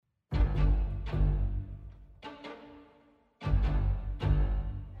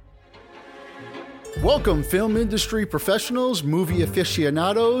Welcome, film industry professionals, movie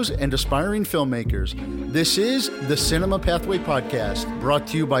aficionados, and aspiring filmmakers. This is the Cinema Pathway Podcast, brought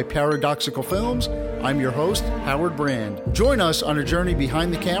to you by Paradoxical Films. I'm your host, Howard Brand. Join us on a journey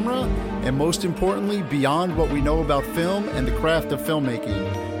behind the camera, and most importantly, beyond what we know about film and the craft of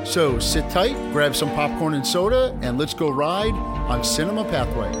filmmaking. So sit tight, grab some popcorn and soda, and let's go ride on Cinema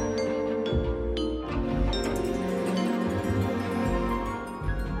Pathway.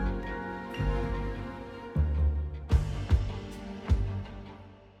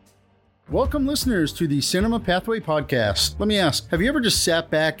 Welcome, listeners, to the Cinema Pathway Podcast. Let me ask, have you ever just sat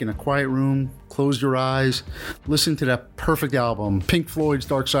back in a quiet room, closed your eyes, listened to that perfect album, Pink Floyd's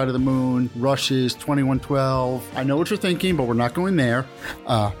Dark Side of the Moon, Rush's 2112? I know what you're thinking, but we're not going there.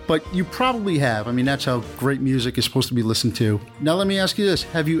 But you probably have. I mean, that's how great music is supposed to be listened to. Now, let me ask you this.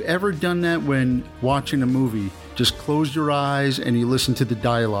 Have you ever done that when watching a movie? Just close your eyes and you listen to the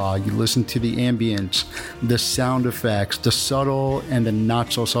dialogue, you listen to the ambience, the sound effects, the subtle and the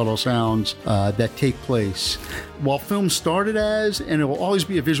not so subtle sounds that take place. While film started as, and it will always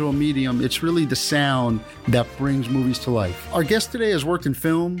be a visual medium, it's really the sound that brings movies to life. Our guest today has worked in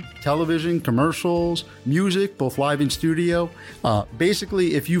film, television, commercials, music, both live and studio.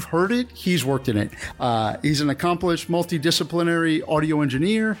 Basically, if you've heard it, he's worked in it. He's an accomplished multidisciplinary audio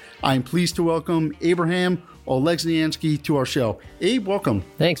engineer. I'm pleased to welcome Abraham Oleksnianski to our show. Abe, welcome.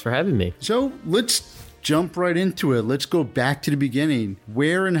 Thanks for having me. So let's jump right into it. Let's go back to the beginning.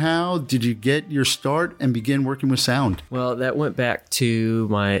 Where and how did you get your start and begin working with sound? Well, that went back to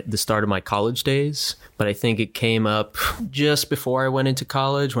the start of my college days, but I think it came up just before I went into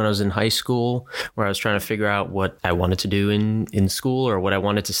college when I was in high school, where I was trying to figure out what I wanted to do in school or what I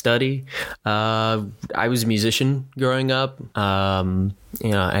wanted to study. I was a musician growing up. I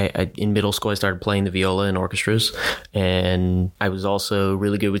in middle school, I started playing the viola in orchestras, and I was also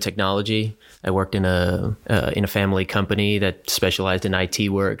really good with technology. I worked in a family company that specialized in IT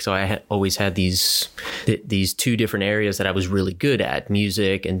work, so I always had these two different areas that I was really good at: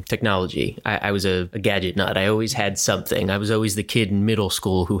 music and technology. I was a gadget nut. I always had something. I was always the kid in middle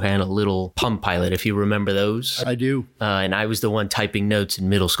school who had a little Palm Pilot, if you remember those. I do. And I was the one typing notes in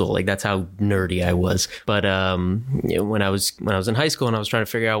middle school. Like, that's how nerdy I was. But when I was in high school and I was trying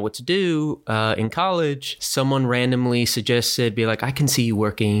to figure out what to do in college, someone randomly suggested, be like, I can see you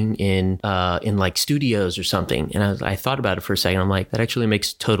working in like studios or something. And I thought about it for a second. I'm like, that actually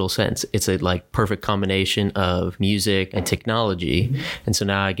makes total sense. It's a like perfect combination of music and technology. And so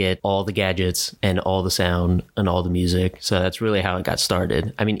now I get all the gadgets and all the sound and all the music. So that's really how it got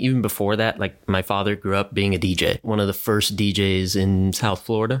started. I mean, even before that, like, my father grew up being a DJ, one of the first DJs in South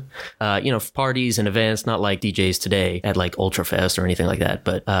Florida. For parties and events, not like DJs today at like Ultrafest or anything like that,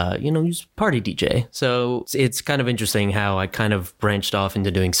 but he's a party DJ. So it's kind of interesting how I kind of branched off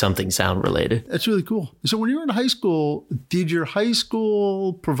into doing something sound related. That's really cool. So when you were in high school, did your high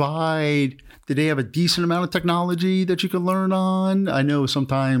school did they have a decent amount of technology that you could learn on? I know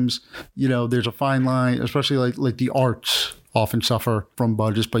sometimes, there's a fine line, especially like the arts often suffer from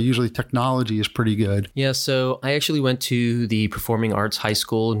budgets, but usually technology is pretty good. Yeah, so I actually went to the Performing Arts High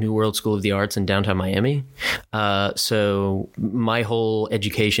School, New World School of the Arts in downtown Miami. So my whole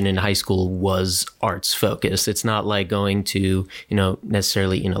education in high school was arts focused. It's not like going to,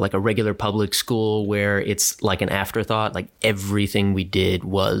 necessarily, like a regular public school where it's like an afterthought. Like, everything we did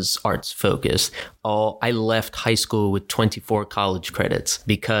was arts focused. I left high school with 24 college credits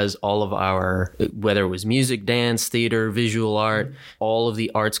because all of our, whether it was music, dance, theater, visual art, all of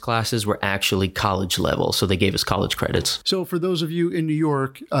the arts classes were actually college level. So they gave us college credits. So for those of you in New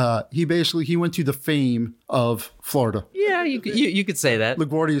York, he went to the fame of Florida. Yeah, you could say that.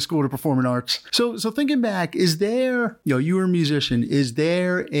 LaGuardia School of Performing Arts. So thinking back, is there, you were a musician, is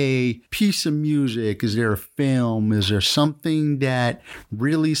there a piece of music, is there a film, is there something that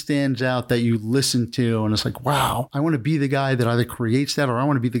really stands out that you listen to and it's like, wow, I want to be the guy that either creates that or I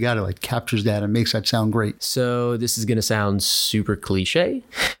want to be the guy that like captures that and makes that sound great? So this is going to sound super cliche,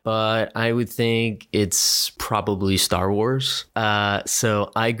 but I would think it's probably Star Wars.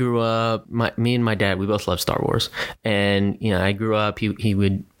 So I grew up, me and my dad, we both love Star Wars. And, I grew up, he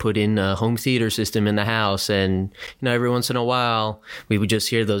would put in a home theater system in the house. And, every once in a while, we would just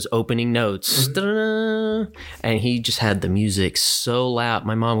hear those opening notes. And he just had the music so loud.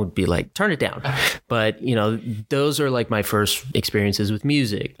 My mom would be like, turn it down. But, those are like my first experiences with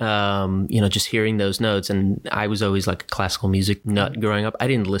music. Just hearing those notes. And I was always like a classical music nut growing up. I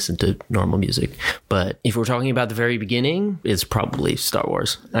didn't listen to normal music. But if we're talking about the very beginning, it's probably Star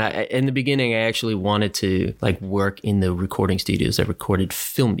Wars. In the beginning, I actually wanted to like work in the recording studios that recorded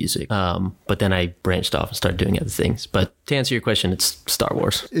film film music. But then I branched off and started doing other things. But to answer your question, it's Star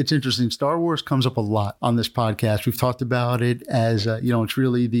Wars. It's interesting. Star Wars comes up a lot on this podcast. We've talked about it as, it's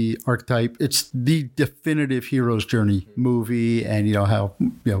really the archetype. It's the definitive hero's journey movie. And, how,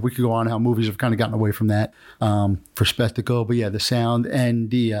 we could go on how movies have kind of gotten away from that for spectacle. But yeah, the sound and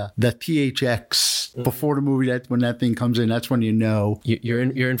the THX before the movie, when that thing comes in, that's when you're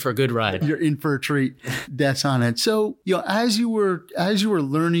in for a good ride. You're in for a treat. That's on it. So, as you were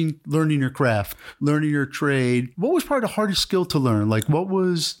learning your craft, learning your trade, what was probably the hardest skill to learn? Like, what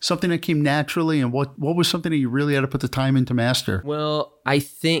was something that came naturally, and what was something that you really had to put the time in to master? Well, I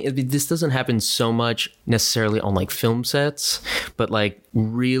think this doesn't happen so much necessarily on like film sets, but like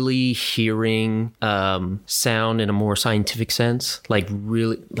really hearing sound in a more scientific sense, like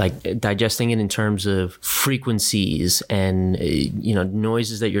really like digesting it in terms of frequencies and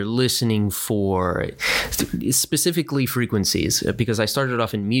noises that you're listening for, specifically frequencies, because I started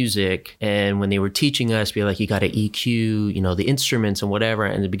off in music, and when they were teaching us, be like, you got to EQ, the instruments and whatever.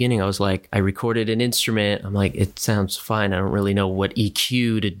 And in the beginning, I was like, I recorded an instrument. I'm like, it sounds fine. I don't really know what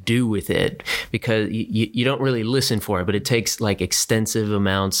EQ to do with it, because you don't really listen for it, but it takes like extensive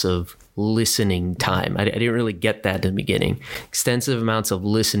amounts of listening time. I didn't really get that in the beginning. Extensive amounts of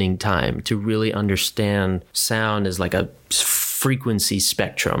listening time to really understand sound as like a frequency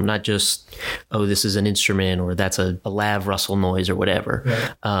spectrum, not just, this is an instrument or that's a lav Russell noise or whatever.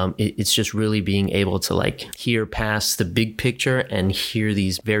 Right. It's just really being able to like hear past the big picture and hear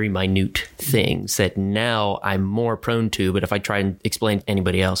these very minute things that now I'm more prone to. But if I try and explain to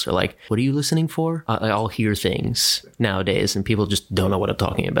anybody else, they're like, what are you listening for? I'll hear things nowadays, and people just don't know what I'm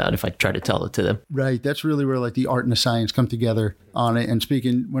talking about if I try to tell it to them. Right. That's really where like the art and the science come together on it. And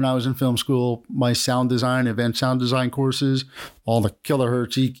speaking, when I was in film school, my advanced sound design courses, all the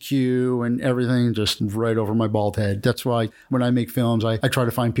kilohertz EQ and everything just right over my bald head. That's why when I make films, I try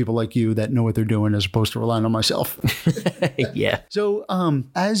to find people like you that know what they're doing as opposed to relying on myself. Yeah. So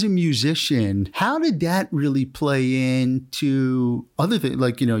as a musician, how did that really play into other things?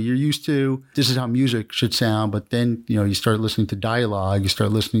 Like, you're used to, this is how music should sound, but then, you start listening to dialogue, you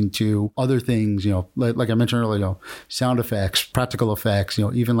start listening to other things, like I mentioned earlier, sound effects, practical effects,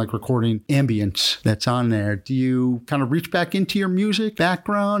 even like recording ambience that's on there. Do you kind of reach back into your music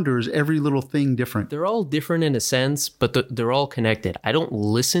background, or is every little thing different? They're all different in a sense, but they're all connected. I don't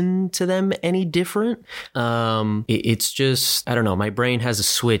listen to them any different. It's just, I don't know, my brain has a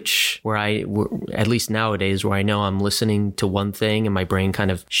switch where at least nowadays, where I know I'm listening to one thing and my brain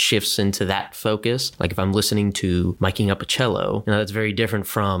kind of shifts into that focus. Like if I'm listening to miking up a cello, that's very different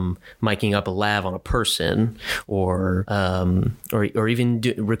from miking up a lav on a person, or even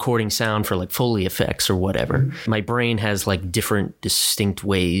recording sound for like Foley effects or whatever. Mm-hmm. My brain has like different distinct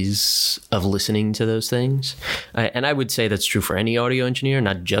ways of listening to those things. And I would say that's true for any audio engineer,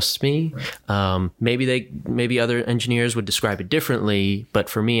 not just me. Maybe other engineers would describe it differently, but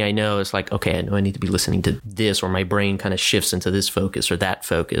for me, I know it's like, okay, I know I need to be listening to this, or my brain kind of shifts into this focus or that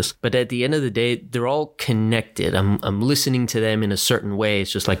focus. But at the end of the day, they're all connected. I'm listening to them in a certain way.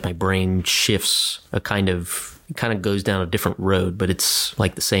 It's just like my brain shifts it kind of goes down a different road, but it's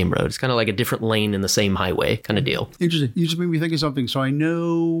like the same road. It's kind of like a different lane in the same highway kind of deal. Interesting. You just made me think of something. So I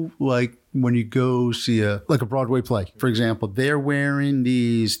know, like, when you go see a Broadway play, for example, they're wearing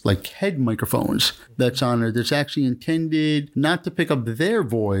these like head microphones that's on there that's actually intended not to pick up their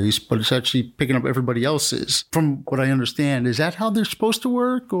voice, but it's actually picking up everybody else's. From what I understand, is that how they're supposed to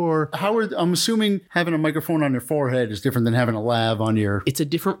work? Or I'm assuming having a microphone on your forehead is different than having a lav on your... It's a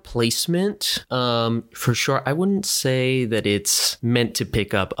different placement, for sure. I wouldn't say that it's meant to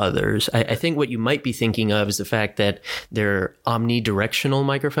pick up others. I think what you might be thinking of is the fact that they're omnidirectional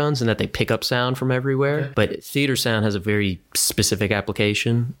microphones and that they pick up sound from everywhere. Okay. But theater sound has a very specific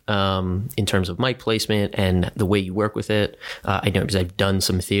application in terms of mic placement and the way you work with it. I know because I've done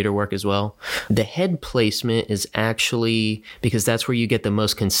some theater work as well. The head placement is actually because that's where you get the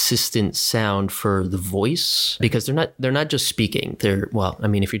most consistent sound for the voice, because they're not just speaking.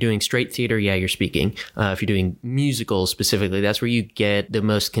 If you're doing straight theater, yeah, you're speaking. If you're doing musicals specifically, that's where you get the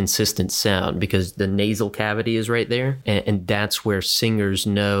most consistent sound because the nasal cavity is right there. And that's where singers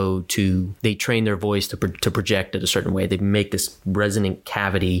know they train their voice to project it a certain way. They make this resonant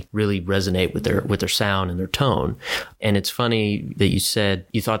cavity really resonate with their sound and their tone. And it's funny that you said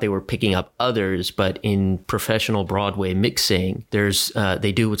you thought they were picking up others, but in professional Broadway mixing,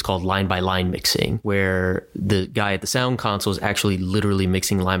 they do what's called line by line mixing, where the guy at the sound console is actually literally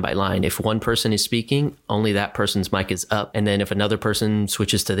mixing line by line. If one person is speaking, only that person's mic is up. And then if another person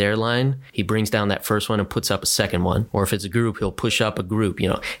switches to their line, he brings down that first one and puts up a second one. Or if it's a group, he'll push up a group.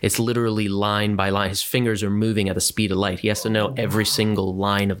 It's literally literally line by line. His fingers are moving at the speed of light. He has to know every single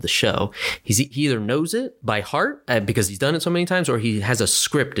line of the show. He either knows it by heart because he's done it so many times, or he has a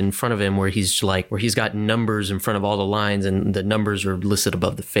script in front of him where he's got numbers in front of all the lines, and the numbers are listed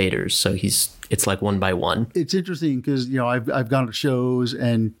above the faders. So it's like one by one. It's interesting because, I've gone to shows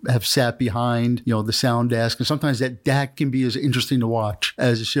and have sat behind, the sound desk. And sometimes that can be as interesting to watch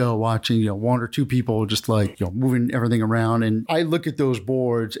as a show, watching, one or two people just like, moving everything around. And I look at those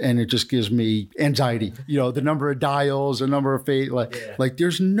boards and it just gives me anxiety. The number of dials, the number of like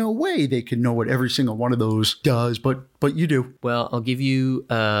there's no way they can know what every single one of those does, but you do. Well, I'll give you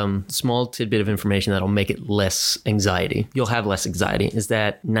a small tidbit of information that'll make it less anxiety. You'll have less anxiety. Is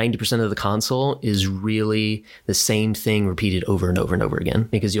that 90% of the console is really the same thing repeated over and over and over again,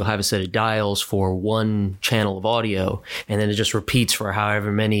 because you'll have a set of dials for one channel of audio, and then it just repeats for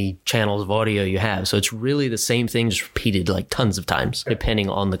however many channels of audio you have. So it's really the same thing, just repeated like tons of times, depending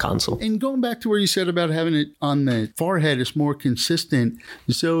on the console. And going back to where you said about having it on the forehead, it's more consistent.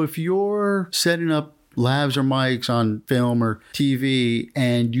 So if you're setting up lavs or mics on film or TV,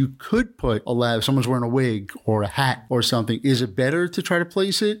 and you could put a lav, someone's wearing a wig or a hat or something, is it better to try to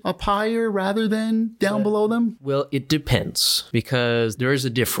place it up higher rather than down below them? Well, it depends, because there is a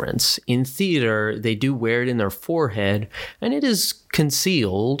difference. In theater, they do wear it in their forehead, and it is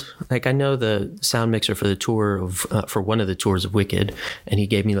concealed. Like, I know the sound mixer for the tour of for one of the tours of Wicked, and he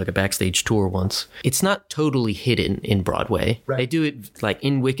gave me like a backstage tour once. It's not totally hidden in Broadway. Right. They do it like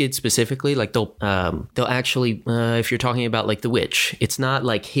in Wicked specifically. Like they'll actually, if you're talking about like The Witch, it's not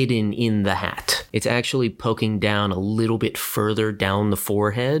like hidden in the hat. It's actually poking down a little bit further down the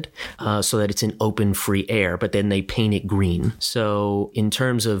forehead, so that it's in open, free air. But then they paint it green. So in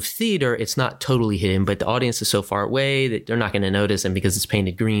terms of theater, it's not totally hidden, but the audience is so far away that they're not going to notice. And because it's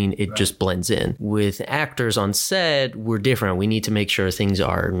painted green, it just blends in. With actors on set, we're different. We need to make sure things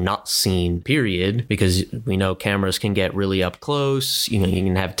are not seen, period, because we know cameras can get really up close. You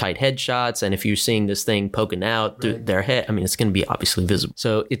can have tight headshots. And if you're seeing this thing poking out through their head, it's going to be obviously visible.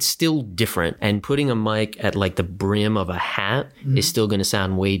 So it's still different. And putting a mic at like the brim of a hat is still going to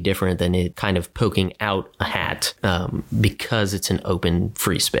sound way different than it kind of poking out a hat, because it's an open,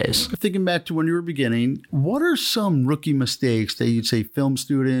 free space. Thinking back to when you were beginning, what are some rookie mistakes that you'd say film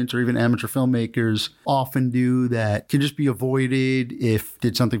students or even amateur filmmakers often do that can just be avoided if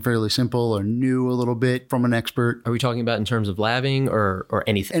did something fairly simple or knew a little bit from an expert? Are we talking about in terms of laving or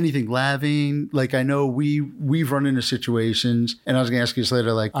anything? Anything. Laving. Like, I know we've run into situations, and I was going to ask you this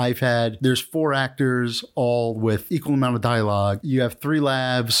later, like there's 4 actors all with equal amount of dialogue. You have 3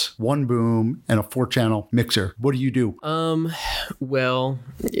 lavs, 1 boom, and a 4-channel mixer. What do you do? Well,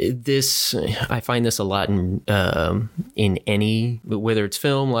 I find this a lot in any, whether it's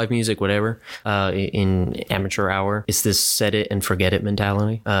film, live music, whatever, in amateur hour, it's this set it and forget it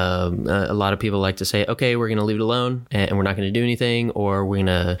mentality. A lot of people like to say, okay, we're going to leave it alone and we're not going to do anything, or we're going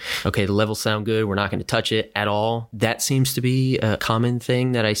to, okay, the levels sound good, we're not going to touch it at all. That seems to be a common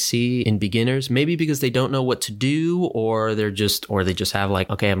thing that I see in beginners, maybe because they don't know what to do, or they just have like,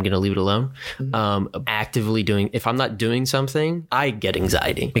 okay, I'm going to leave it alone. Actively doing, if I'm not doing something, I get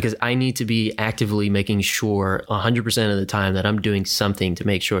anxiety because I need to be actively making sure 100% of the time that I'm doing something to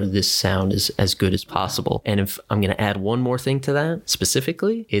make sure this sound is as good as possible. And if I'm going to add one more thing to that,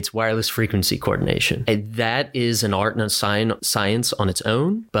 specifically, it's wireless frequency coordination. And that is an art and a science on its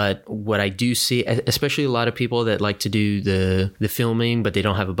own. But what I do see, especially a lot of people that like to do the filming, but they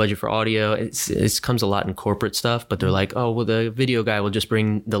don't have a budget for audio, it comes a lot in corporate stuff, but they're like, oh, well, the video guy will just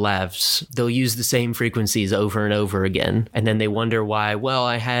bring the lavs. They'll use the same frequencies over and over again. And then they wonder why, well,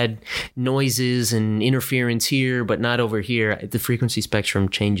 I had noises and interference here, but not over here. The frequency spectrum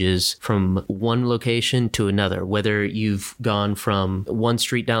changes from one location to another, whether you've gone from one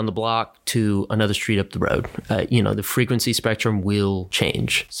street down the block to another street up the road. The frequency spectrum will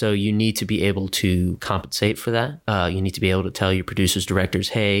change. So you need to be able to compensate for that. You need to be able to tell your producers, directors,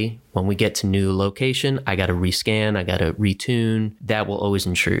 hey, when we get to new location, I got to rescan, I got to retune. That will always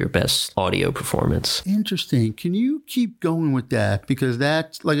ensure your best audio performance. Interesting. Can you keep going with that? Because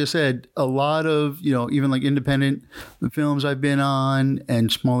that's, like I said, a lot of, even like independent films I've been on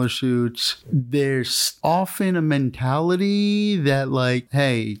and smaller shoots, there's often a mentality that like,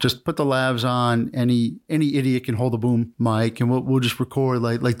 hey, just put the lavs on, any idiot can hold a boom mic and we'll just record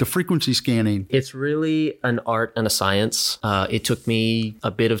like the frequency scanning. It's really an art and a science. It took me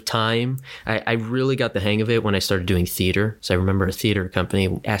a bit of time. I really got the hang of it when I started doing theater. So I remember a theater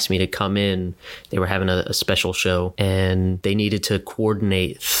company asked me to come in. They were having a special show and they needed to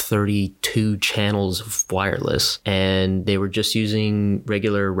coordinate 32 channels of wireless, and they were just using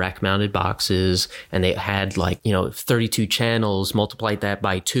regular rack mounted boxes, and they had 32 channels. Multiplied that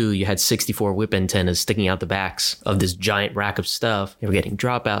by 2, you had 64 whip antennas sticking out the backs of this giant rack of stuff. They were getting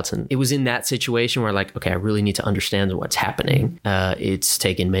dropouts, and it was in that situation where I really need to understand what's happening. It's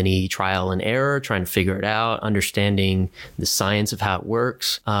taken many trial and error trying to figure it out, understanding the science of how it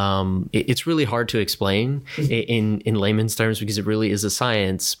works. It's really hard to explain in layman's terms because it really is a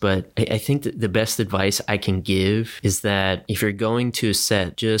science. But I think that the best advice I can give is that if you're going to a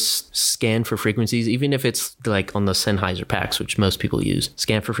set, just scan for frequencies, even if it's like on the Sennheiser packs, which most people use.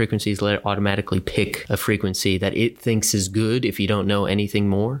 Scan for frequencies, let it automatically pick a frequency that it thinks is good if you don't know anything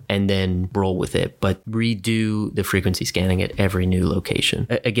more, and then roll with it. But redo the frequency scanning at every new location.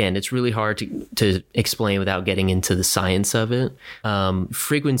 Again, it's really hard to explain without getting into the science of it.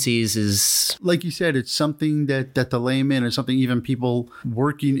 Frequencies is... Like you said, it's something that the layman, or something even people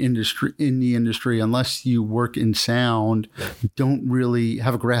working in the industry, unless you work in sound, don't really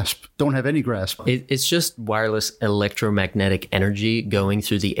have a grasp, don't have any grasp. It's just wireless electromagnetic energy going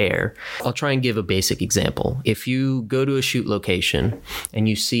through the air. I'll try and give a basic example. If you go to a shoot location and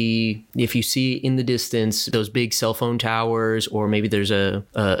if you see in the distance those big cell phone towers, or maybe there's a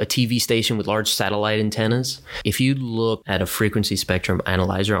TV station with large satellite antennas, if you look at a frequency spectrum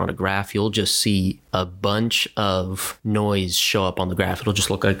analyzer on a graph, you'll just see a bunch of noise show up on the graph. It'll just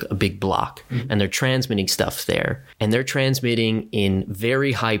look like a big block. And they're transmitting stuff there. And they're transmitting in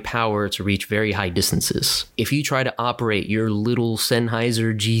very high power to reach very high distances. If you try to operate your little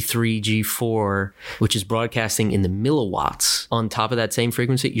Sennheiser G3, G4, which is broadcasting in the milliwatts on top of that same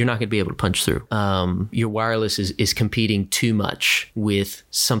frequency, you're not going to be able to punch through. Your wireless is competing too much with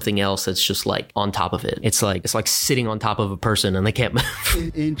something else that's just on top of it. It's like sitting on top of a person and they can't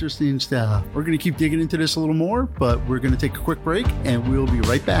move. Interesting stuff. We're going to keep digging into this a little more, but we're going to take a quick break and we'll be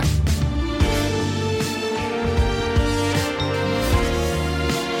right back.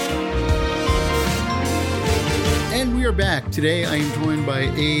 And we are back. Today I am joined by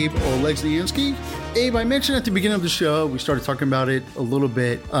Abe Oleksnianski. Abe, I mentioned at the beginning of the show, we started talking about it a little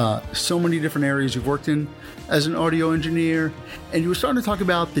bit, so many different areas you've worked in as an audio engineer, and you were starting to talk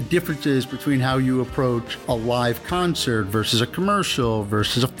about the differences between how you approach a live concert versus a commercial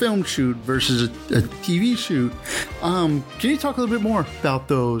versus a film shoot versus a TV shoot. Can you talk a little bit more about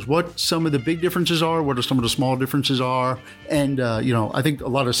those? What some of the big differences are? What are some of the small differences are? And, I think a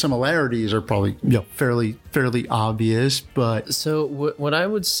lot of similarities are probably fairly obvious, but... So what I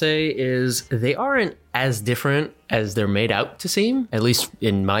would say is they aren't as different as they're made out to seem, at least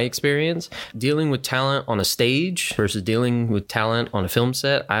in my experience. Dealing with talent on a stage versus dealing with talent on a film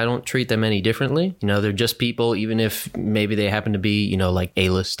set, I don't treat them any differently. They're just people, even if maybe they happen to be, like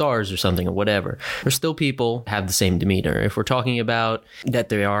A-list stars or something or whatever. They're still people, have the same demeanor. If we're talking about that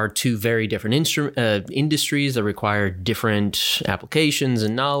there are two very different industries that require different applications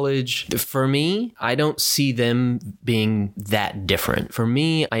and knowledge, for me, I don't see them being that different. For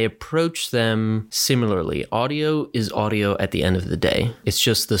me, I approach them similarly. Audio is audio at the end of the day. It's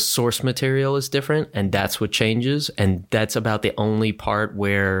just the source material is different, and that's what changes. And that's about the only part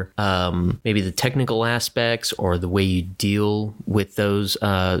where maybe the technical aspects or the way you deal with those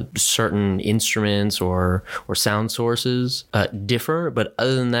certain instruments or sound sources differ. But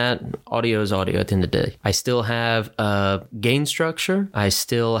other than that, audio is audio at the end of the day. I still have gain structure. I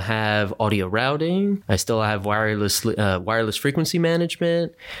still have audio routing. I still have wireless frequency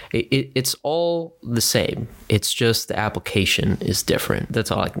management. It's all the same. It's just the application is different.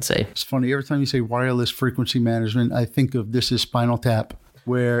 That's all I can say. It's funny. Every time you say wireless frequency management, I think of This Is Spinal Tap,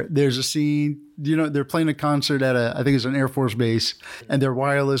 where there's a scene, they're playing a concert at I think it's an Air Force base, and their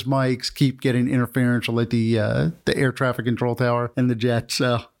wireless mics keep getting interference with the air traffic control tower and the jets.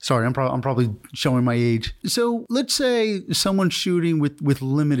 Sorry, I'm probably showing my age. So let's say someone's shooting with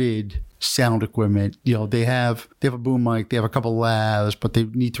limited sound equipment. They have a boom mic, they have a couple lavs, but they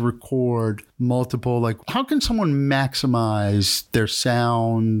need to record multiple. How can someone maximize their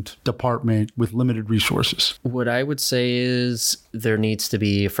sound department with limited resources? What I would say is there needs to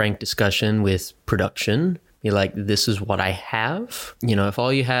be a frank discussion with production. Be like, this is what I have. If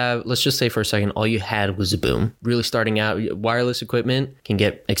all you have, let's just say for a second, all you had was a boom. Really starting out, wireless equipment can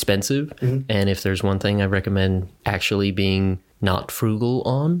get expensive. Mm-hmm. And if there's one thing I recommend actually being not frugal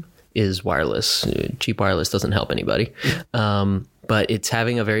on, is wireless. Cheap wireless doesn't help anybody. But it's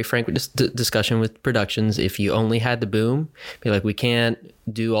having a very frank discussion with productions. If you only had the boom, be like, we can't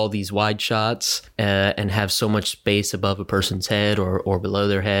do all these wide shots and have so much space above a person's head or below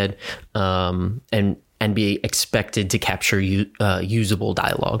their head. And and be expected to capture usable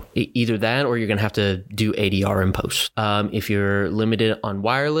dialogue. Either that, or you're going to have to do ADR in post. If you're limited on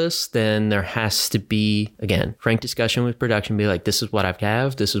wireless, then there has to be, again, frank discussion with production. Be like, this is what I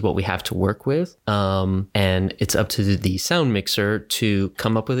have. This is what we have to work with. And it's up to the sound mixer to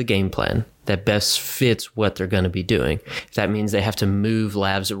come up with a game plan that best fits what they're going to be doing. If that means they have to move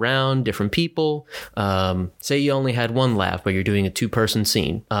lavs around, different people. Say you only had one lav, but you're doing a 2-person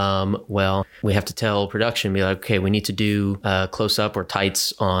scene. Well, we have to tell production, be like, okay, we need to do close up or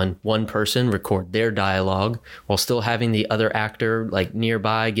tights on one person, record their dialogue while still having the other actor like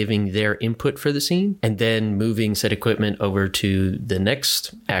nearby giving their input for the scene, and then moving said equipment over to the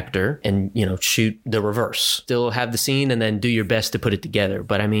next actor and, shoot the reverse. Still have the scene and then do your best to put it together.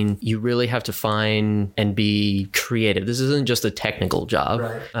 But I mean, you really have to find and be creative. This isn't just a technical job.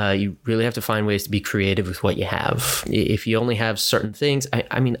 Right. You really have to find ways to be creative with what you have. If you only have certain things,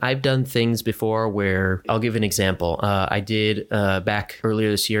 I mean, I've done things before where, I'll give an example. I did back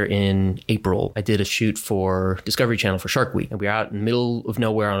earlier this year in April, I did a shoot for Discovery Channel for Shark Week. And we were out in the middle of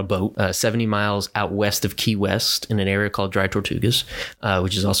nowhere on a boat, 70 miles out west of Key West in an area called Dry Tortugas,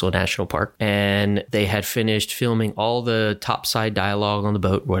 which is also a national park. And they had finished filming all the topside dialogue on the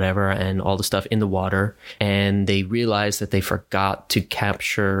boat, whatever, and all the stuff in the water, and they realized that they forgot to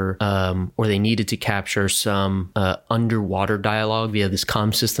capture or they needed to capture some underwater dialogue via this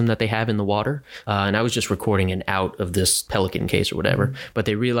comm system that they have in the water, and I was just recording an out of this Pelican case or whatever, but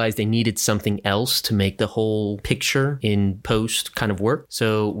they realized they needed something else to make the whole picture in post kind of work.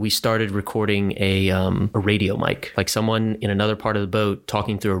 So we started recording a radio mic, like someone in another part of the boat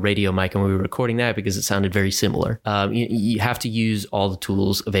talking through a radio mic, and we were recording that because it sounded very similar. You have to use all the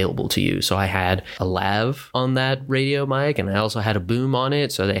tools available to you. So I had a lav on that radio mic, and I also had a boom on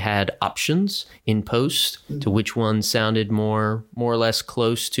it. So they had options in post to which one sounded more or less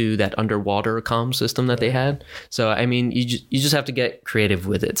close to that underwater comm system that they had. So I mean, you just have to get creative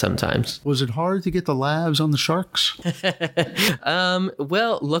with it sometimes. Was it hard to get the lavs on the sharks?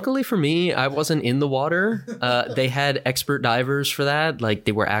 Well, luckily for me, I wasn't in the water. They had expert divers for that. Like,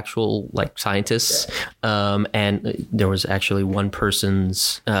 they were actual like scientists. And there was actually one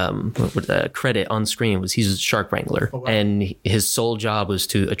person's credit on screen was he's a shark wrangler. Oh, wow. And his sole job was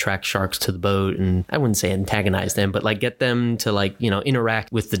to attract sharks to the boat, and I wouldn't say antagonize them, but like get them to like,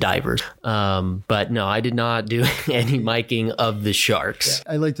 interact with the divers. But no, I did not do any miking of the sharks.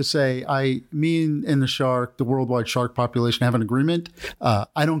 I like to say me and the worldwide shark population have an agreement.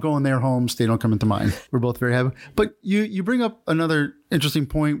 I don't go in their homes. They don't come into mine. We're both very happy. But you bring up another interesting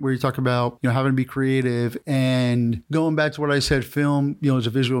point where you talk about, having to be creative, and going back to what I said, film, is a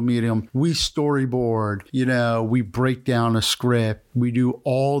visual medium. We storyboard, we break down a script, we do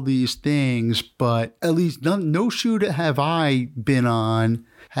all these things, but at least no shoot have I been on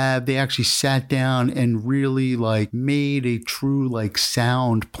have they actually sat down and really like made a true like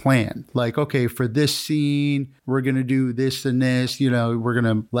sound plan. Like, okay, for this scene, we're going to do this and this, we're going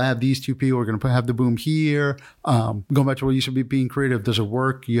to lab these two people. We're going to have the boom here. Going back to what you said, being creative. Does it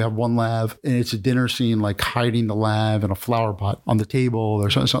work? You have one lav and it's a dinner scene, like hiding the lav in a flower pot on the table or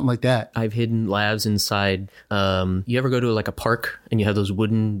something like that. I've hidden lavs inside. You ever go to like a park and you have those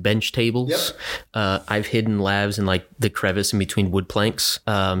wooden bench tables? Yep. I've hidden lavs in like the crevice in between wood planks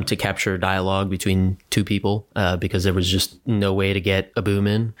to capture dialogue between two people because there was just no way to get a boom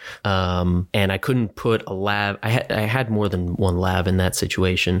in. And I couldn't put a lav. I had more than one lav in that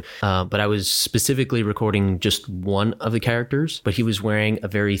situation, but I was specifically recording just one of the characters, but he was wearing a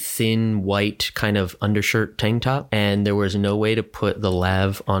very thin white kind of undershirt tank top, and there was no way to put the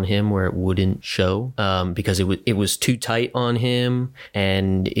lav on him where it wouldn't show because it was too tight on him,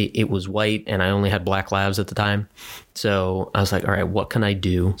 and it was white, and I only had black lavs at the time. So I was like, all right, what can I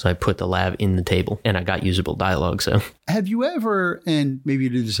do? So I put the lav in the table, and I got usable dialogue. So have you ever, and maybe you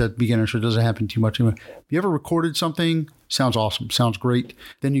did this at the beginner, so it doesn't happen too much anymore. Have you ever recorded something? Sounds awesome. Sounds great.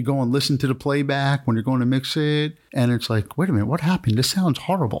 Then you go and listen to the playback when you're going to mix it, and it's like, wait a minute, what happened? This sounds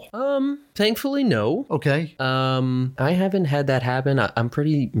horrible. Thankfully, no. Okay. I haven't had that happen. I'm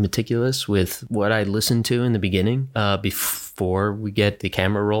pretty meticulous with what I listen to in the beginning, before we get the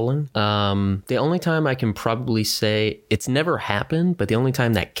camera rolling. The only time I can probably say it's never happened, but the only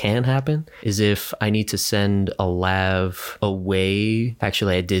time that can happen is if I need to send a lav away.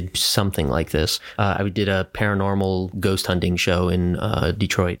 Actually, I did something like this. I did a paranormal ghost hunting show in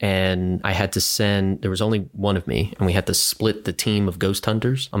Detroit, and I had to send, there was only one of me, and we had to split the team of ghost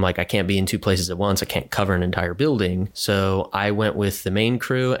hunters. I'm like, I can't be in two places at once. I can't cover an entire building. So I went with the main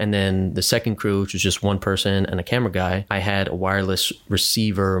crew, and then the second crew, which was just one person and a camera guy. I had a wireless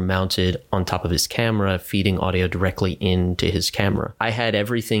receiver mounted on top of his camera, feeding audio directly into his camera. I had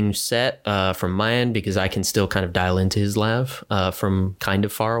everything set from my end because I can still kind of dial into his lav from kind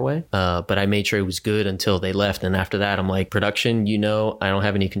of far away. But I made sure it was good until they left. And after that, I'm like, production, I don't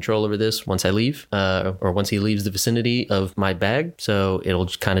have any control over this once I leave or once he leaves the vicinity of my bag. So it'll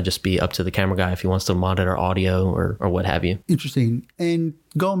kind of just be up to the camera guy if he wants to monitor audio or what have you. Interesting. And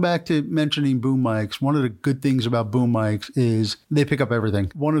going back to mentioning boom mics, one of the good things about boom mics is they pick up everything.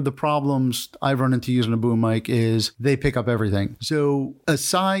 One of the problems I've run into using a boom mic is they pick up everything. So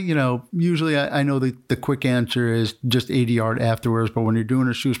aside, usually I know the quick answer is just ADR afterwards, but when you're doing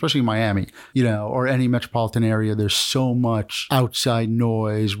a shoot, especially in Miami, or any metropolitan area, there's so much outside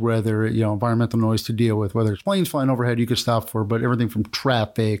noise, whether, environmental noise to deal with, whether it's planes flying overhead you could stop for, but everything from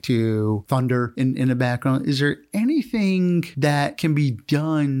traffic to thunder in the background. Is there anything that can be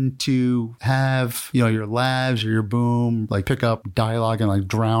done to have, your lavs or your boom, like pick up dialogue and like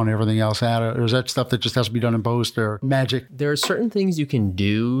drown everything else out? Or is that stuff that just has to be done in post or magic? There are certain things you can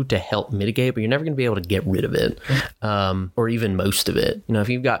do to help mitigate, but you're never going to be able to get rid of it, or even most of it. If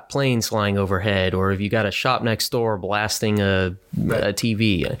you've got planes flying overhead, or if you got a shop next door blasting a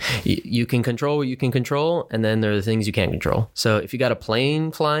TV, you can control what you can control, and then there are the things you can't control. So if you got a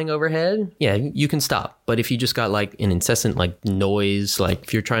plane flying overhead, yeah, you can stop. But if you just got like an incessant like noise, like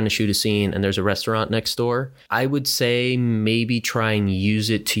if you're trying to shoot a scene and there's a restaurant next door, I would say maybe try and use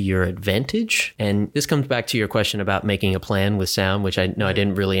it to your advantage. And this comes back to your question about making a plan with sound, which I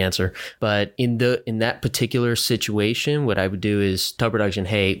didn't really answer. But in that particular situation, what I would do is tell production,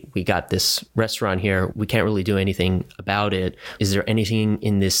 hey, we got this restaurant here. We can't really do anything about it. Is there anything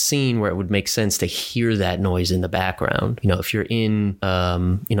in this scene where it would make sense to hear that noise in the background? If you're in,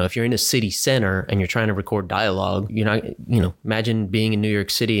 if you're in a city center and you're trying to record dialogue, you're not, imagine being in New York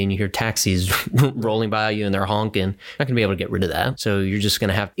City and you hear taxis rolling by you and they're honking. You're not going to be able to get rid of that. So you're just going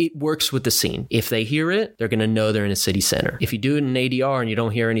to have, it works with the scene. If they hear it, they're going to know they're in a city center. If you do it in ADR and you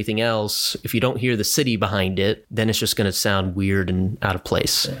don't hear anything else, if you don't hear the city behind it, then it's just going to sound weird and out of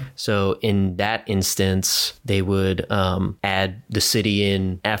place. Yeah. So in that instance, they would add the city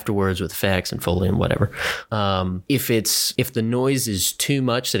in afterwards with effects and Foley and whatever. If the noise is too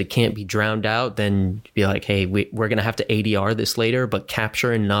much that it can't be drowned out, then be like, hey, we're going to have to ADR this later, but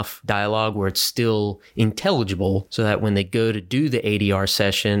capture enough dialogue where it's still intelligible so that when they go to do the ADR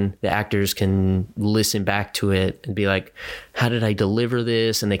session, the actors can listen back to it and be like, how did I deliver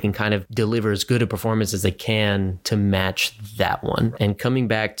this? And they can kind of deliver as good a performance as they can to match that one. And coming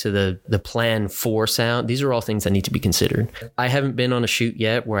back to the plan for sound, these are all things that need to be considered. I haven't been on a shoot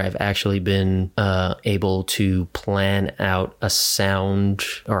yet where I've actually been able to plan out a sound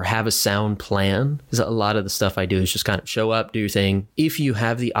or have a sound plan. Because a lot of the stuff I do is just kind of show up, do your thing. If you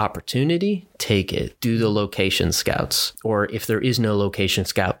have the opportunity, take it. Do the location scouts. Or if there is no location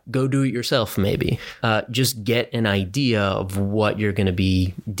scout, go do it yourself maybe. Just get an idea of what you're going to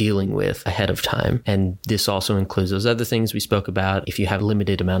be dealing with ahead of time. And this also includes those other things we spoke about. If you have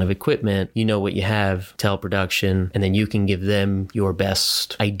limited amount of equipment, you know what you have, tell production, and then you can give them your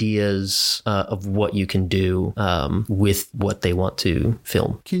best ideas of what you can do with what they want to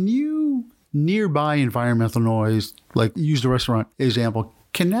film. Can you, nearby environmental noise, like use the restaurant example,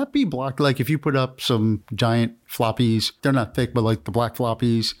 can that be blocked? Like if you put up some giant floppies, they're not thick, but like the black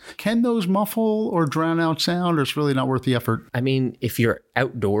floppies, can those muffle or drown out sound, or it's really not worth the effort? I mean, if you're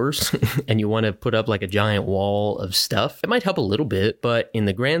outdoors and you want to put up like a giant wall of stuff, it might help a little bit, but in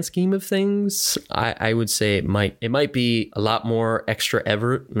the grand scheme of things, I would say it might be a lot more extra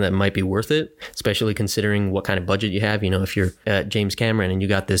effort that might be worth it, especially considering what kind of budget you have. If you're James Cameron and you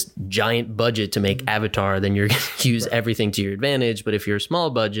got this giant budget to make Avatar, then you're going to use everything to your advantage. But if you're a small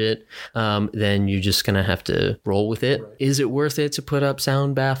budget, then you're just going to have to roll with it. Right. Is it worth it to put up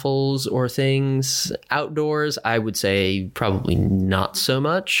sound baffles or things outdoors? I would say probably not so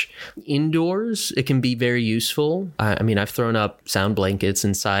much. Indoors, it can be very useful. I mean, I've thrown up sound blankets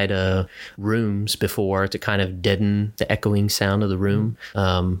inside rooms before to kind of deaden the echoing sound of the room,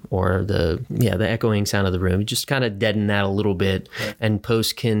 or the echoing sound of the room. Just kind of deaden that a little bit, and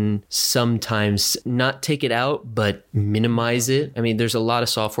post can sometimes not take it out, but minimize it. I mean, there's a lot of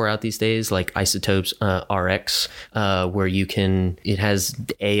software out these days, like Isotopes RX, where it has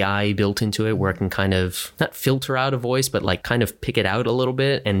AI built into it, where it can kind of not filter out a voice, but like kind of pick it out a little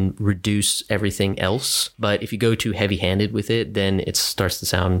bit and reduce everything else. But if you go too heavy-handed with it, then it starts to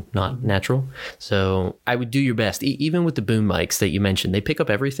sound not natural. So I would do your best. Even with the boom mics that you mentioned, they pick up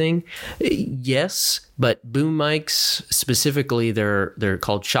everything. Yes, But boom mics specifically, they're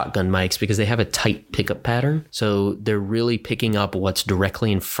called shotgun mics because they have a tight pickup pattern. So they're really picking up what's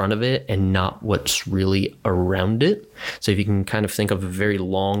directly in front of it and not what's really around it. So if you can kind of think of a very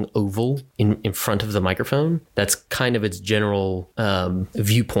long oval in front of the microphone, that's kind of its general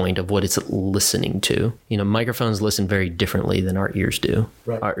viewpoint of what it's listening to. Microphones listen very differently than our ears do.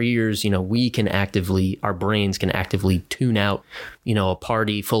 Right. Our ears, our brains can actively tune out, a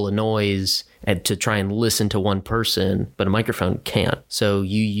party full of noise and to try and listen to one person, but a microphone can't. So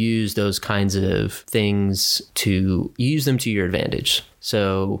you use those kinds of things you use them to your advantage.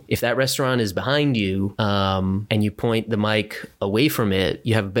 So if that restaurant is behind you and you point the mic away from it,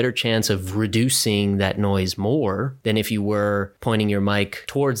 you have a better chance of reducing that noise more than if you were pointing your mic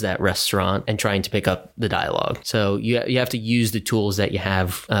towards that restaurant and trying to pick up the dialogue. So you have to use the tools that you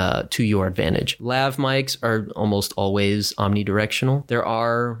have to your advantage. Lav mics are almost always omnidirectional. There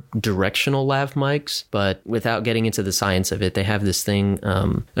are directional lav mics, but without getting into the science of it, they have this thing,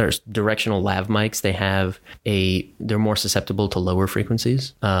 there's directional lav mics. They're more susceptible to lower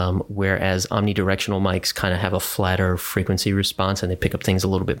frequencies, whereas omnidirectional mics kind of have a flatter frequency response and they pick up things a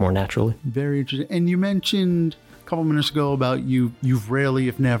little bit more naturally. Very interesting. And you mentioned a couple minutes ago about you've rarely,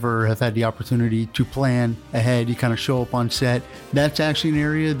 if never, have had the opportunity to plan ahead. You kind of show up on set. That's actually an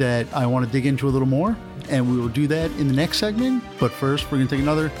area that I want to dig into a little more, and we will do that in the next segment. But first, we're going to take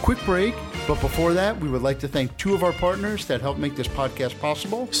another quick break. But before that, we would like to thank two of our partners that help make this podcast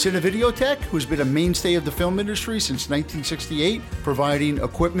possible. Cinevideotech, who's been a mainstay of the film industry since 1968, providing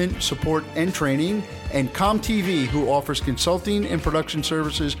equipment, support, and training, and ComTV, who offers consulting and production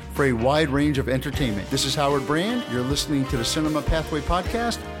services for a wide range of entertainment. This is Howard Brand. You're listening to the Cinema Pathway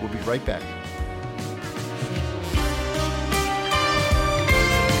Podcast. We'll be right back.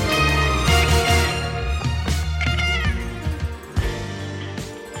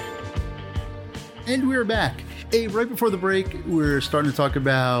 And we're back. Hey, right before the break, we're starting to talk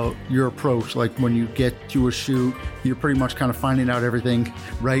about your approach. Like when you get to a shoot, you're pretty much kind of finding out everything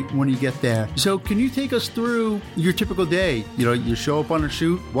right when you get there. So can you take us through your typical day? You show up on a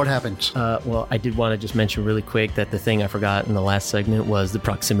shoot, what happens? Well, I did want to just mention really quick that the thing I forgot in the last segment was the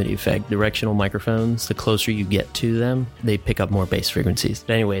proximity effect. Directional microphones, the closer you get to them, they pick up more bass frequencies.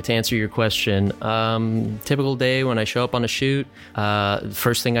 But anyway, to answer your question, typical day when I show up on a shoot, the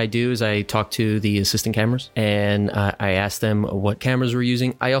first thing I do is I talk to the assistant cameras and I ask them what cameras we're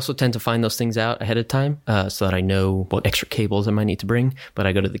using. I also tend to find those things out ahead of time so that I know what extra cables I might need to bring. But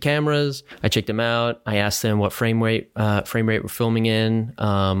I go to the cameras, I check them out, I ask them what frame rate we're filming in,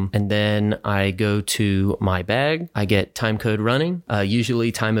 and then I go to my bag. I get time code running,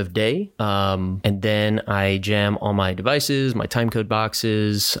 usually time of day, and then I jam all my devices, my time code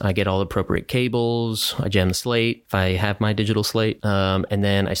boxes. I get all the appropriate cables. I jam the slate if I have my digital slate, and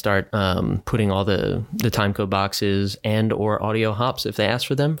then I start putting all the time code boxes and or audio hops if they ask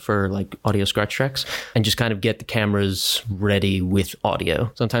for them for like audio scratch tracks, and just kind of get the cameras ready with audio.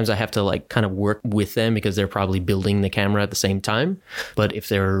 Sometimes I have to like kind of work with them because they're probably building the camera at the same time. But if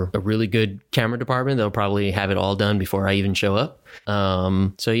they're a really good camera department, they'll probably have it all done before I even show up.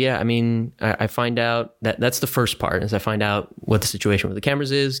 So yeah, I mean, I find out that's the first part is I find out what the situation with the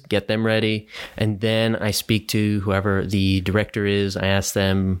cameras is, get them ready. And then I speak to whoever the director is. I ask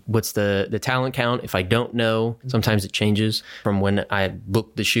them, what's the talent count? If I don't know, sometimes it changes from when I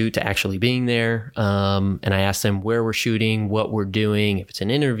booked the shoot to actually being there. And I ask them where we're shooting, what we're doing, if it's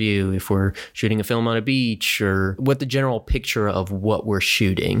an interview, if we're shooting a film on a beach, or what the general picture of what we're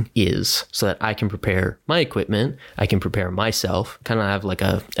shooting is, so that I can prepare my equipment, I can prepare myself. Kind of have like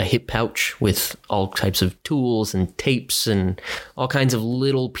a hip pouch with all types of tools and tapes and all kinds of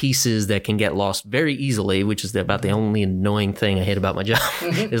little pieces that can get lost very easily, which is about the only annoying thing I hate about my job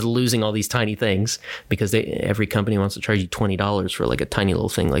is losing all these tiny things, because every company wants to charge you $20 for like a tiny little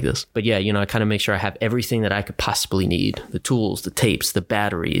thing like this. But yeah, I kind of make sure I have everything that I could possibly need: the tools, the tapes, the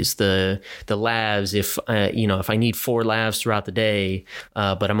batteries, the lavs. If I need 4 lavs throughout the day,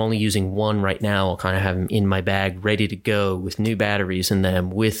 but I'm only using 1 right now, I'll kind of have them in my bag ready to go with new batteries in them,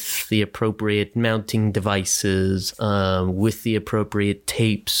 with the appropriate mounting devices, with the appropriate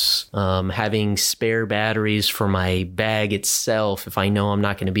tapes, having spare batteries for my bag itself if I know I'm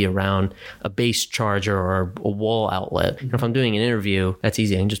not going to be around a base charger or a wall outlet. Mm-hmm. If I'm doing an interview, that's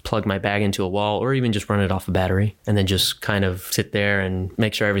easy. I can just plug my bag into a wall or even just run it off a battery and then just kind of sit there and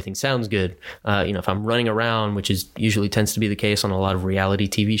make sure everything sounds good. If I'm running around, which is usually tends to be the case on a lot of reality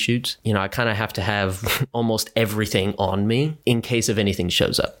TV shoots, I kind of have to have almost everything on me in case of anything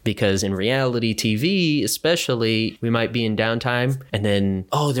shows up. Because in reality TV, especially, we might be in downtime and then,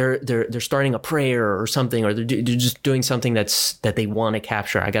 they're starting a prayer or something, or they're just doing something that they want to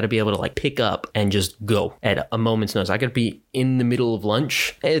capture. I got to be able to like pick up and just go at a moment's notice. I got to be in the middle of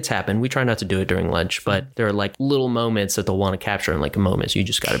lunch. It's happened. We try not to do it during lunch, but there are like little moments that they'll want to capture in like a moment. So you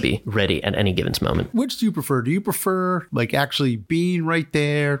just got to be ready at any given moment. Which do you prefer? Do you prefer like actually being right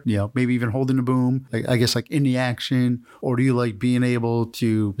there, maybe even holding the boom, like, I guess like in the action, or do you like being able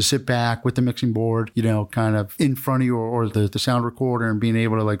to sit back with the mixing board, kind of in front of you or the sound recorder, and being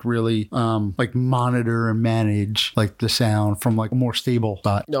able to like really like monitor and manage like the sound from like a more stable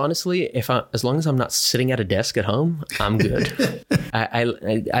spot? Honestly, as long as I'm not sitting at a desk at home, I'm good.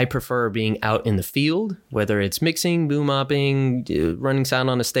 I prefer being out in the field, whether it's mixing, boom mopping, running sound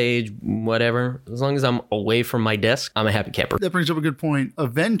on a stage, whatever. As long as I'm away from my desk, I'm a happy camper. That brings up a good point.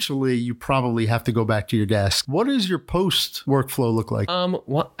 Eventually, you probably have to go back to your desk. What does your post workflow look like?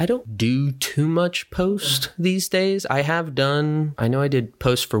 Well, I don't do too much post these days. I know I did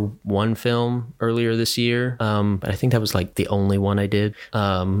post for one film earlier this year, but I think that was like the only one I did.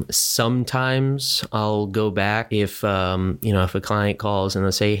 Sometimes I'll go back if a client calls and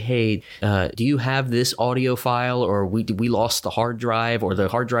they'll say, hey, do you have this audio file, or we lost the hard drive, or the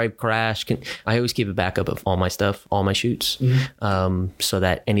hard drive crashed? I always keep a backup of all my stuff, all my shoots, so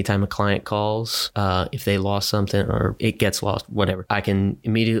that anytime a client calls, if they lost something or it gets lost, whatever, I can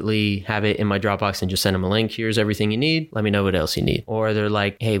immediately have it in my Dropbox and just send them a link. Here's everything you need. Let me know what else you need. Or they're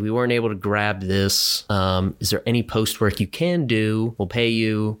like, hey, we weren't able to grab this. Is there any post work you can do? We'll pay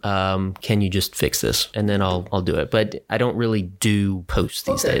you. Can you just fix this? And then I'll do it. But I don't really do posts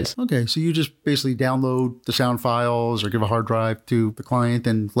these days. Okay. So you just basically download the sound files or give a hard drive to the client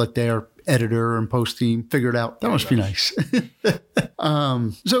and let their editor and post team figure it out. That must be nice.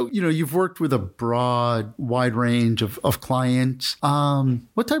 So, you've worked with a broad, wide range of clients.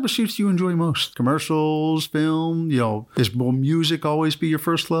 What type of shoots do you enjoy most? Commercials, film? Will music always be your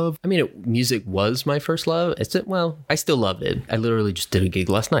first love? I mean, music was my first love. I still love it. I literally just did a gig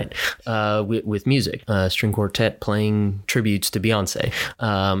last night with music, string quartet playing tributes to Beyonce.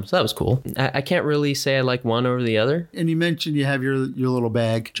 So that was cool. I can't really say I like one over the other. And you mentioned you have your little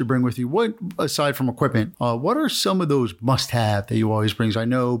bag that you bring with you. What, aside from equipment, what are some of those must-have that you always bring? I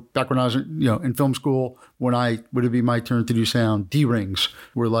know back when I was in film school, would it be my turn to do sound, D-rings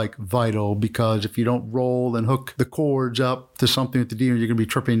were like vital, because if you don't roll and hook the cords up to something with the D-ring, you're going to be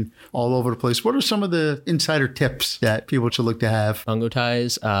tripping all over the place. What are some of the insider tips that people should look to have? Bongo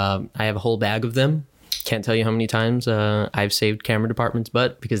ties. I have a whole bag of them. Can't tell you how many times I've saved camera department's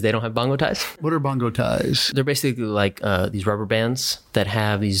butt because they don't have bongo ties. What are bongo ties? They're basically like these rubber bands that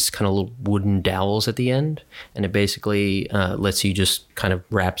have these kind of little wooden dowels at the end. And it basically lets you just kind of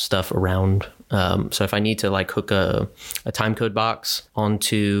wrap stuff around. So if I need to like hook a time code box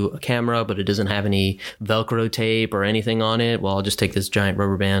onto a camera, but it doesn't have any Velcro tape or anything on it, well, I'll just take this giant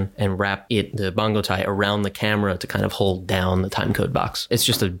rubber band and wrap the bongo tie around the camera to kind of hold down the time code box. It's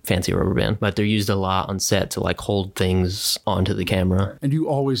just a fancy rubber band, but they're used a lot on set to like hold things onto the camera. And you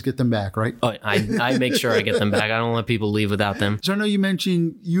always get them back, right? Oh, I make sure I get them back. I don't let people leave without them. So I know you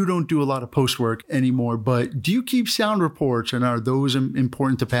mentioned you don't do a lot of post work anymore, but do you keep sound reports, and are those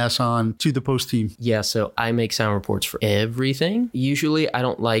important to pass on to the post team? Yeah, so I make sound reports for everything. Usually I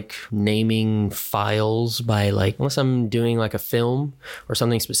don't like naming files by unless I'm doing like a film or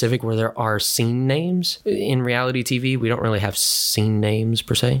something specific where there are scene names. In reality TV, we don't really have scene names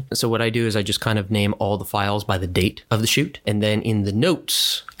per se. So what I do is I just kind of name all the files by the date of the shoot. And then in the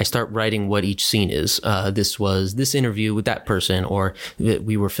notes, I start writing what each scene is. This was this interview with that person, or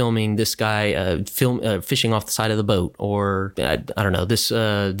we were filming this guy fishing off the side of the boat, or I don't know,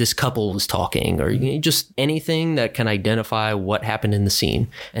 this couple was talking, or just anything that can identify what happened in the scene.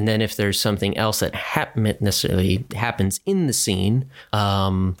 And then if there's something else that necessarily happens in the scene, I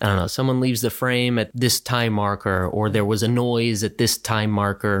don't know, someone leaves the frame at this time marker, or there was a noise at this time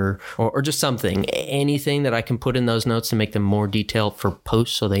marker, or just something, anything that I can put in those notes to make them more detailed for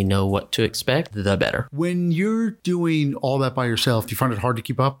post so they know what to expect, the better. When you're doing all that by yourself, do you find it hard to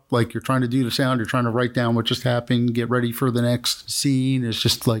keep up? Like you're trying to do the sound, you're trying to write down what just happened, get ready for the next scene. It's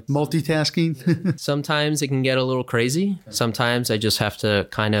just like multitasking. Sometimes it can get a little crazy. Sometimes I just have to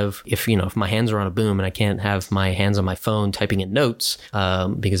kind of, if my hands are on a boom and I can't have my hands on my phone typing in notes,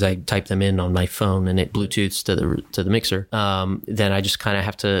 because I type them in on my phone and it Bluetooths to the mixer, then I just kind of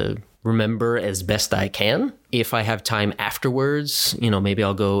have to remember as best I can. If I have time afterwards, maybe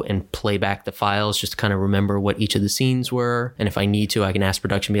I'll go and play back the files just to kind of remember what each of the scenes were. And if I need to, I can ask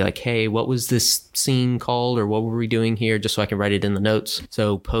production, be like, hey, what was this scene called, or what were we doing here, just so I can write it in the notes.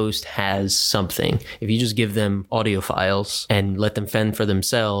 So post has something. If you just give them audio files and let them fend for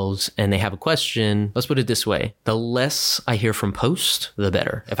themselves and they have a question, let's put it this way. The less I hear from post, the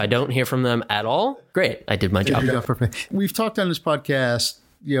better. If I don't hear from them at all, great. I did my job. Perfect. We've talked on this podcast,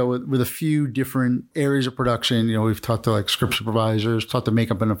 with a few different areas of production. We've talked to like script supervisors, talked to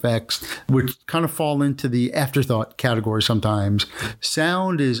makeup and effects, which kind of fall into the afterthought category sometimes.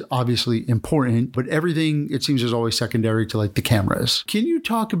 Sound is obviously important, but everything, it seems, is always secondary to like the cameras. Can you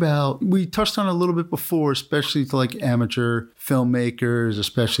talk about, we touched on it a little bit before, especially to like amateur filmmakers,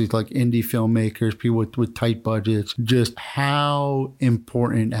 especially to like indie filmmakers, people with tight budgets, just how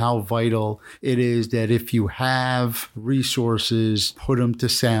important, how vital it is that if you have resources, put them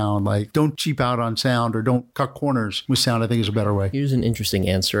to sound. Like, don't cheap out on sound or don't cut corners with sound, I think is a better way. Here's an interesting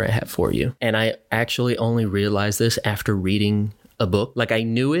answer I have for you. And I actually only realized this after reading a book. Like, I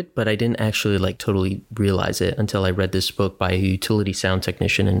knew it, but I didn't actually like totally realize it until I read this book by a utility sound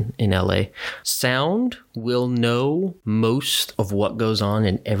technician in LA. Sound will know most of what goes on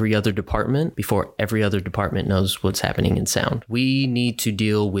in every other department before every other department knows what's happening in sound. We need to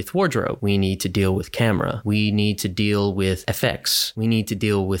deal with wardrobe. We need to deal with camera. We need to deal with effects. We need to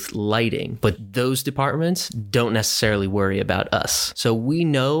deal with lighting. But those departments don't necessarily worry about us. So we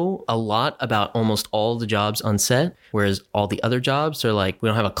know a lot about almost all the jobs on set, whereas all the other jobs are like, we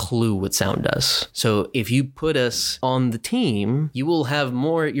don't have a clue what sound does. So if you put us on the team, you will have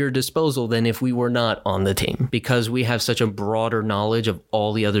more at your disposal than if we were not on the team, because we have such a broader knowledge of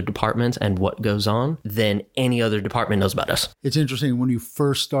all the other departments and what goes on than any other department knows about us. It's interesting. When you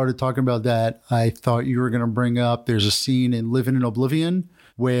first started talking about that, I thought you were going to bring up, there's a scene in Living in Oblivion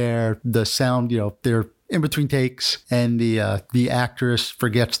where the sound, they're in between takes and the actress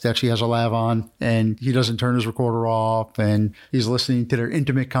forgets that she has a lav on and he doesn't turn his recorder off and he's listening to their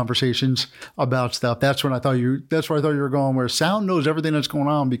intimate conversations about stuff. That's where I thought you were going, where sound knows everything that's going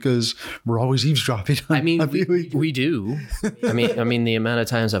on because we're always eavesdropping. We do. I mean, the amount of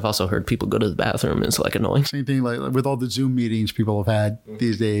times I've also heard people go to the bathroom is like annoying. Same thing like with all the Zoom meetings people have had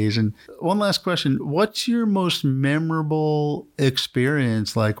these days. And one last question, what's your most memorable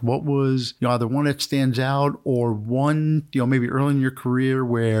experience? Like, what was, either one that stands out or one, maybe early in your career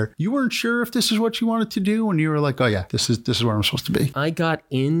where you weren't sure if this is what you wanted to do and you were like, oh yeah, this is where I'm supposed to be? I got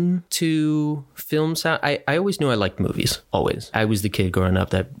into film sound. I always knew I liked movies, always. I was the kid growing up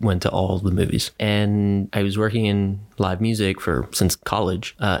that went to all the movies, and I was working in live music since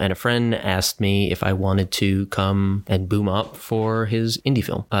college, and a friend asked me if I wanted to come and boom up for his indie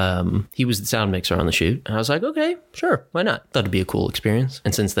film. He was the sound mixer on the shoot, and I was like, okay, sure, why not? Thought it'd be a cool experience,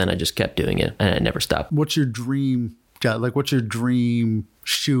 and since then I just kept doing it and I never stopped. What's your dream job? Like, what's your dream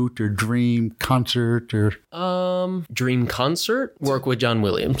shoot or dream concert or dream concert? Work with John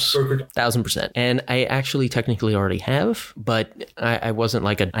Williams. 1,000%. And I actually technically already have, but I wasn't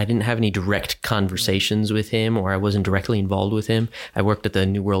I didn't have any direct conversations with him, or I wasn't directly involved with him. I worked at the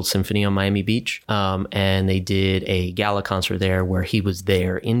New World Symphony on Miami Beach, and they did a gala concert there where he was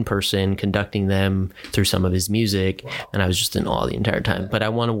there in person conducting them through some of his music, and I was just in awe the entire time. But I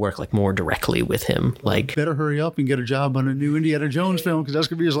want to work more directly with him. Better hurry up and get a job on a new Indiana Jones film, because that's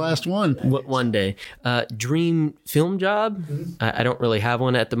going to be his last one. One day. Dream film job? I don't really have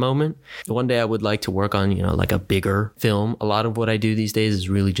one at the moment. One day I would like to work on, a bigger film. A lot of what I do these days is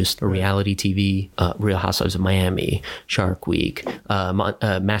really just a reality TV, Real Housewives of Miami, Shark Week,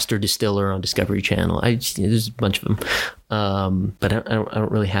 Master Distiller on Discovery Channel. There's a bunch of them. But I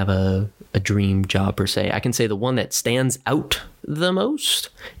don't really have a dream job per se. I can say the one that stands out the most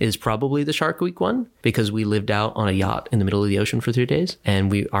is probably the Shark Week one, because we lived out on a yacht in the middle of the ocean for 3 days,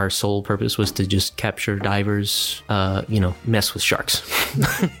 and our sole purpose was to just capture divers, mess with sharks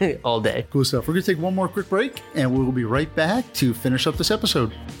all day. Cool stuff. We're going to take one more quick break, and we'll be right back to finish up this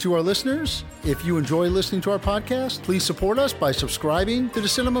episode. To our listeners, if you enjoy listening to our podcast, please support us by subscribing to the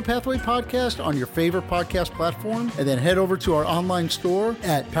Cinema Pathway podcast on your favorite podcast platform, and then head over to our online store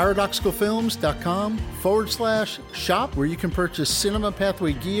at paradoxicalfilms.com/shop, where you can purchase Cinema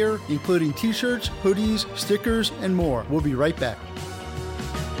Pathway gear, including t-shirts, hoodies, stickers, and more. We'll be right back.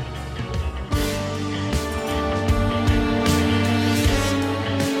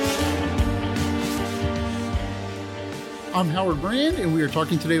 I'm Howard Brand, and we are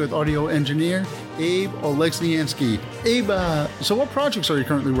talking today with audio engineer Abe Oleksnianski. Abe, so what projects are you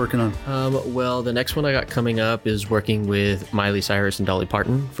currently working on? Well, the next one I got coming up is working with Miley Cyrus and Dolly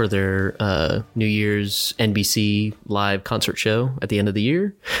Parton for their New Year's NBC live concert show at the end of the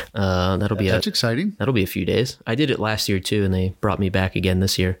year. That's exciting. That'll be a few days. I did it last year too, and they brought me back again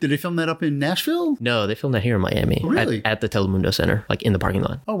this year. Did they film that up in Nashville? No, they filmed that here in Miami. Really? At the Telemundo Center, like in the parking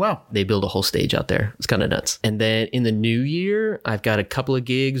lot. Oh, wow. They build a whole stage out there. It's kind of nuts. And then in the new year, I've got a couple of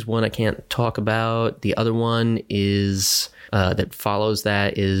gigs. One I can't talk about. The other one is... that follows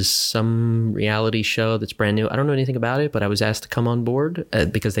that is some reality show that's brand new. I don't know anything about it, but I was asked to come on board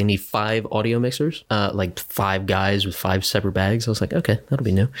because they need 5 audio mixers, like 5 guys with 5 separate bags. I was like, okay, that'll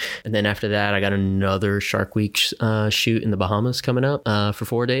be new. And then after that, I got another Shark Week shoot in the Bahamas coming up for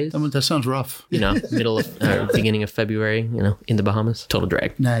 4 days. That sounds rough. Middle of beginning of February, in the Bahamas. Total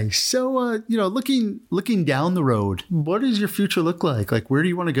drag. Nice. So, looking down the road, what does your future look like? Like, where do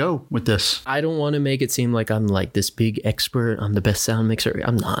you want to go with this? I don't want to make it seem like I'm like this big expert. I'm the best sound mixer.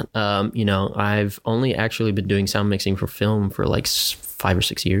 I'm not. I've only actually been doing sound mixing for film for like 5 or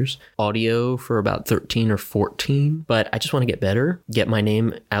 6 years, audio for about 13 or 14, but I just want to get better, get my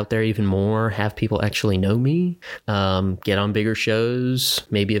name out there even more, have people actually know me, get on bigger shows,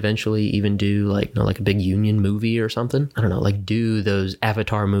 maybe eventually even do like a big union movie or something. I don't know, like do those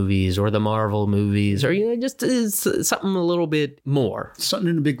Avatar movies or the Marvel movies, or just something a little bit more. Something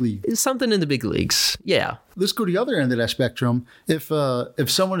in the big league. Something in the big leagues. Yeah. Let's go to the other end of that spectrum. If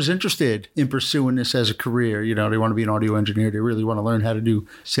someone is interested in pursuing this as a career, they want to be an audio engineer, they really want to learn how to do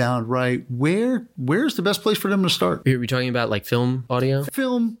sound right, where's the best place for them to start? Are we talking about like film audio?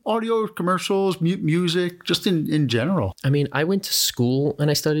 Film, audio, commercials, music, just in general. I mean, I went to school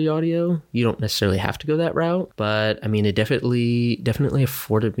and I studied audio. You don't necessarily have to go that route, but I mean, it definitely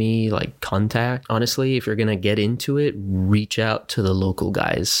afforded me like contact. Honestly, if you're going to get into it, reach out to the local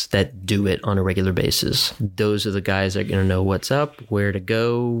guys that do it on a regular basis. Those are the guys that are going to know what's up, where to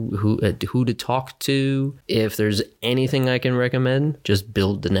go, who to talk to. If there's anything I can recommend, just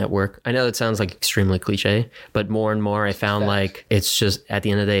build the network. I know that sounds like extremely cliche, but more and more I found like it's just at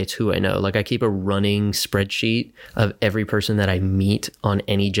the end of the day, it's who I know. Like I keep a running spreadsheet of every person that I meet on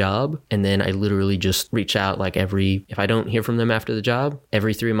any job. And then I literally just reach out if I don't hear from them after the job,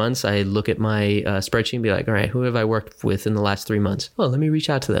 every 3 months, I look at my spreadsheet and be like, all right, who have I worked with in the last 3 months? Well, let me reach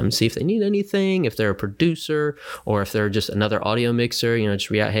out to them, see if they need anything, if they're a producer or if they're just another audio mixer, just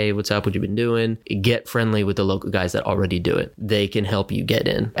reach out, hey, what's up? What you been doing? Get friendly with the local guys that already do it. They can help you get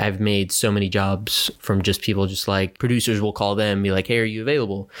in. I've made so many jobs from just people just like producers will call them and be like, hey, are you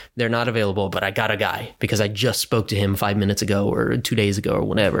available? They're not available, but I got a guy because I just spoke to him 5 minutes ago or 2 days ago or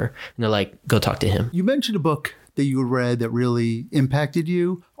whatever. And they're like, go talk to him. You mentioned a book that you read that really impacted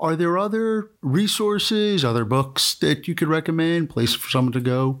you. Are there other resources, other books that you could recommend, places for someone to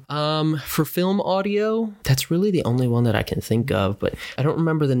go? For film audio, that's really the only one that I can think of, but I don't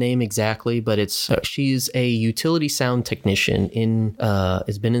remember the name exactly, but she's a utility sound technician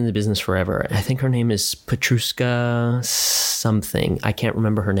has been in the business forever. I think her name is Petruska something. I can't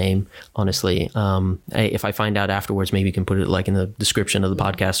remember her name, honestly. If I find out afterwards, maybe you can put it like in the description of the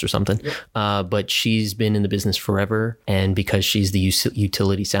podcast or something. But she's been in the business forever, and because she's the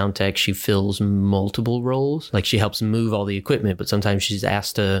utility sound tech, she fills multiple roles. Like she helps move all the equipment, but sometimes she's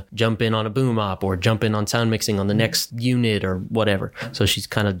asked to jump in on a boom op or jump in on sound mixing on the next unit or whatever. So she's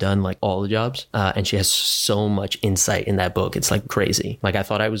kind of done like all the jobs, and she has so much insight in that book. It's like crazy. Like I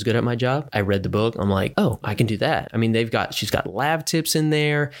thought I was good at my job. I read the book. I'm like, oh, I can do that. I mean, she's got lab tips in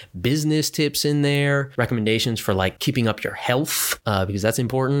there, business tips in there, recommendations for like keeping up your health, because that's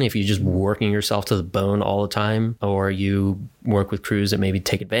important. If you're just working yourself to the bone all the time, or you work with crews that maybe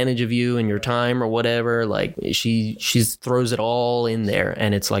take advantage of you and your time or whatever, like she throws it all in there,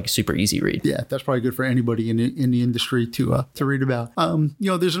 and it's like a super easy read. Yeah, that's probably good for anybody in the industry to read about.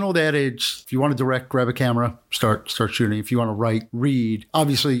 There's an old adage: if you want to direct, grab a camera, start shooting. If you want to write, read.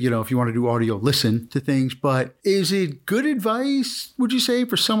 Obviously, if you want to do audio, listen to things. But is it good advice, would you say,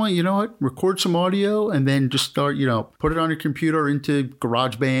 for someone, record some audio and then just start, put it on your computer into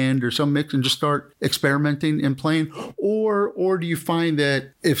GarageBand or some mix and just start experimenting and playing? Or do you find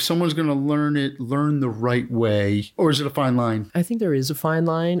that if someone's going to learn the right way, or is it a fine line? I think there is a fine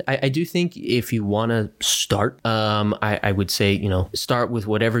line. I do think if you want to start, I would say, start with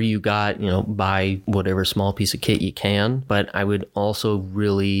whatever you got, buy whatever small piece piece of kit you can, but I would also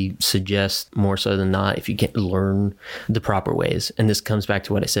really suggest, more so than not, if you can learn the proper ways. And this comes back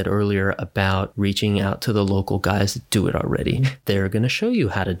to what I said earlier about reaching out to the local guys that do it already. They're going to show you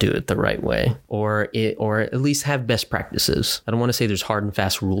how to do it the right way, or at least have best practices. I don't want to say there's hard and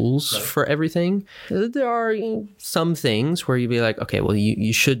fast rules for everything. There are some things where you'd be like, okay, well,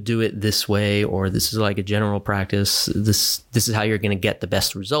 you should do it this way, or this is like a general practice. This is how you're going to get the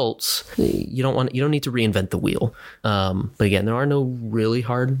best results. You don't need to reinvent the wheel. But again, there are no really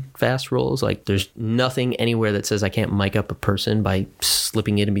hard, fast rules. Like there's nothing anywhere that says I can't mic up a person by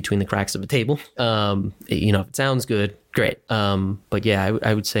slipping it in between the cracks of a table. If it sounds good, great. But yeah,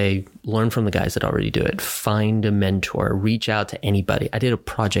 I would say learn from the guys that already do it. Find a mentor, reach out to anybody. I did a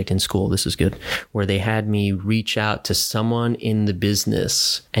project in school, this is good, where they had me reach out to someone in the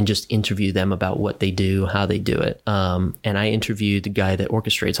business and just interview them about what they do, how they do it. And I interviewed the guy that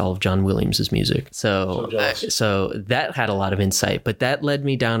orchestrates all of John Williams' music. So that had a lot of insight, but that led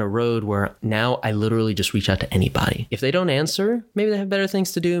me down a road where now I literally just reach out to anybody. If they don't answer, maybe they have better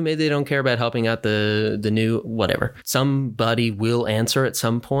things to do. Maybe they don't care about helping out the new, whatever. Somebody will answer at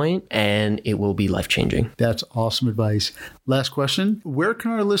some point, and it will be life-changing. That's awesome advice. Last question. Where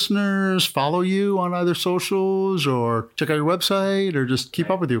can our listeners follow you on either socials or check out your website or just keep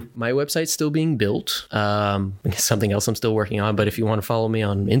up with you? My website's still being built. Something else I'm still working on, but if you want to follow me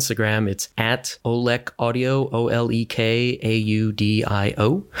on Instagram, it's at Olek Audio,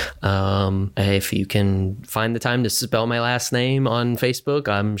 OLEKAUDIO. If you can find the time to spell my last name on Facebook,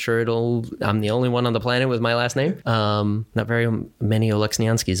 I'm sure I'm the only one on the planet with my last name. Not very many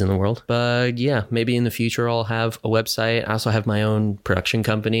Oleksnianskis in the world, but yeah, maybe in the future I'll have a website. I also have my own production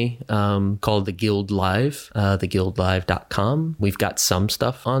company called The Guild Live, theguildlive.com. We've got some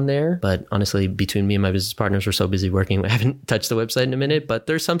stuff on there, but honestly, between me and my business partners, we're so busy working, we haven't touched the website in a minute, but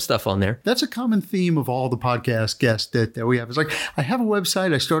there's some stuff on there. That's a common theme of all the podcast guests that we have. It's like, I have a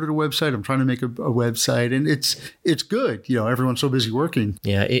website, I started a website, I'm trying to make a website, and it's good. Everyone's so busy working.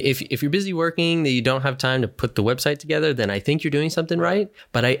 Yeah, if you're busy working, that you don't have time to put the website together, then I think you're doing something right.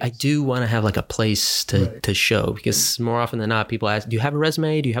 But I do want to have like a place to show, because more often than not, people ask, do you have a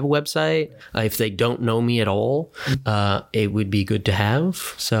resume? Do you have a website? If they don't know me at all, it would be good to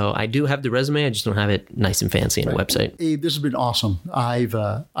have. So I do have the resume. I just don't have it nice and fancy in a website. Abe, this has been awesome. I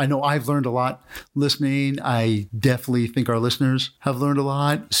know I've learned a lot listening. I definitely think our listeners have learned a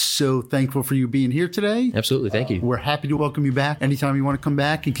lot. So thankful for you being here today. Absolutely. Thank you. We're happy to welcome you back anytime you want to come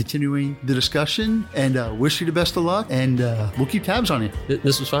back and continuing the discussion, and wish you the best of luck, and we'll keep tabs on you.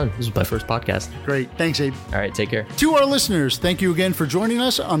 This was fun. This was my first podcast. Great. Thanks, Abe. All right. Take care. To our listeners, thank you again for joining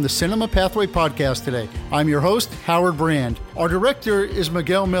us on the Cinema Pathway podcast today. I'm your host, Howard Brand. Our director is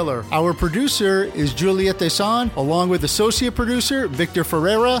Miguel Miller. Our producer is Juliette Desan, along with associate producer Victor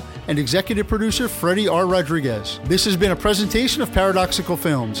Ferreira and executive producer Freddie R. Rodriguez. This has been a presentation of Paradoxical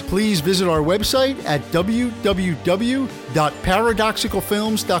Films. Please visit our website at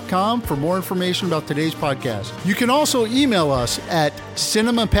www.paradoxicalfilms.com for more information about today's podcast. You can also email us at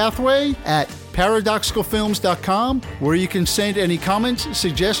cinemapathway@paradoxicalfilms.com, where you can send any comments,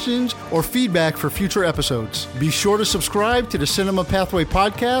 suggestions, or feedback for future episodes. Be sure to subscribe to the Cinema Pathway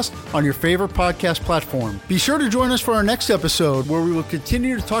podcast on your favorite podcast platform. Be sure to join us for our next episode, where we will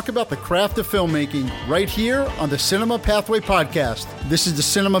continue to talk about the craft of filmmaking right here on the Cinema Pathway podcast. This is the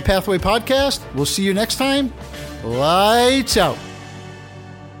Cinema Pathway podcast. We'll see you next time. Lights out.